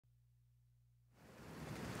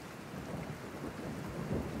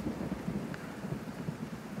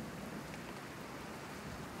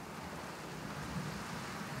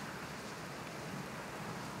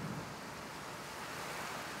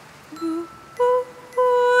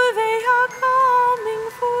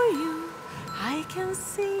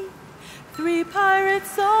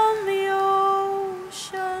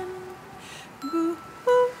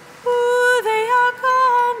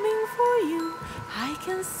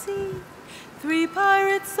sea, 3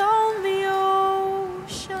 pirates on the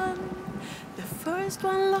ocean. The first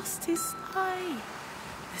one lost his eye,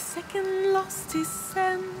 the second lost his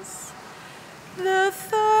sense, the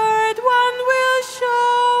third one will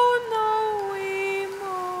show no emotion.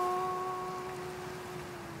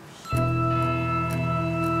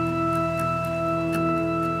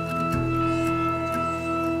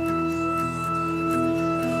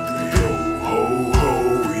 Yo ho ho,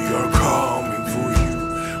 we are coming for you.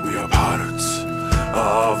 We are pirates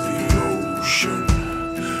of the ocean.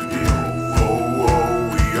 Yo ho ho,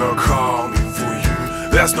 we are coming for you.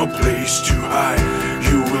 There's no place to hide,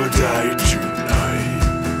 you will die tonight.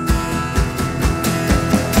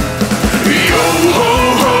 Yo ho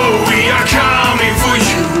ho, we are coming for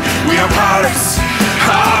you. We are pirates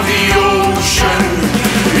of the ocean.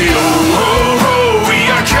 Yo ho ho, we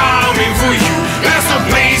are coming for you. There's no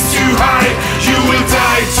place to hide, you will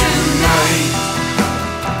die tonight.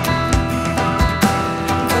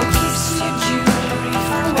 Go kiss your jewellery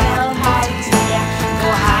farewell, my dear. Go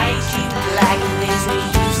hide, you blaggard, we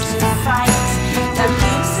used to fight.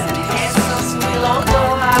 Doubloons and pesos will all go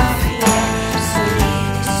out here. So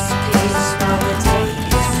leave this place while the day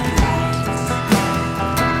is bright.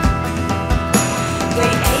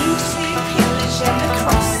 They aim to pillage and the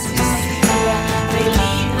cross is here. They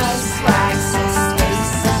leave us flags as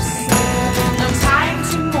faces. No time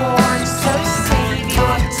to mourn, so save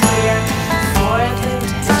your tear for the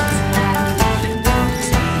dead and leave no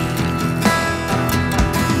tear.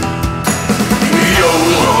 Yo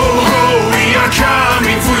ho ho, we are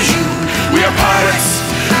coming for you. We are pirates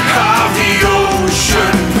of the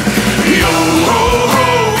ocean. Yo ho ho,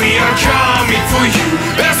 we are coming for you.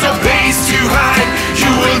 There's no place to hide,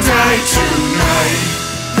 you will die tonight.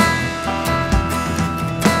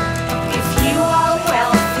 If you are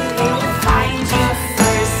wealthy, they will find you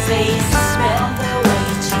first. They smell the way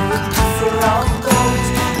to a for all gold.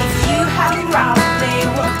 If you have rum, they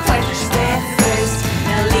will quench their thirst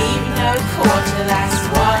and leave no quarter. That's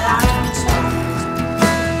what I'm told.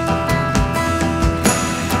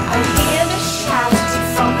 I hear the shouting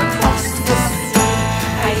from across the sea.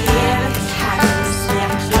 I hear the cannons,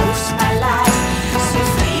 they're close, my lad. So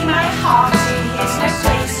free my heart, here's no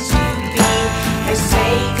place to be. I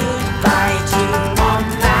say goodbye to mom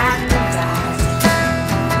and dad.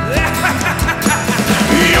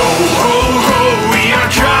 Yo ho ho, we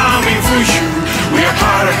are coming for you. We are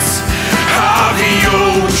pirates of the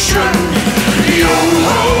ocean. Yo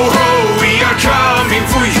ho ho, we are coming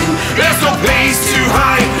for you. There's no place to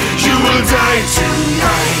hide, you will die tonight.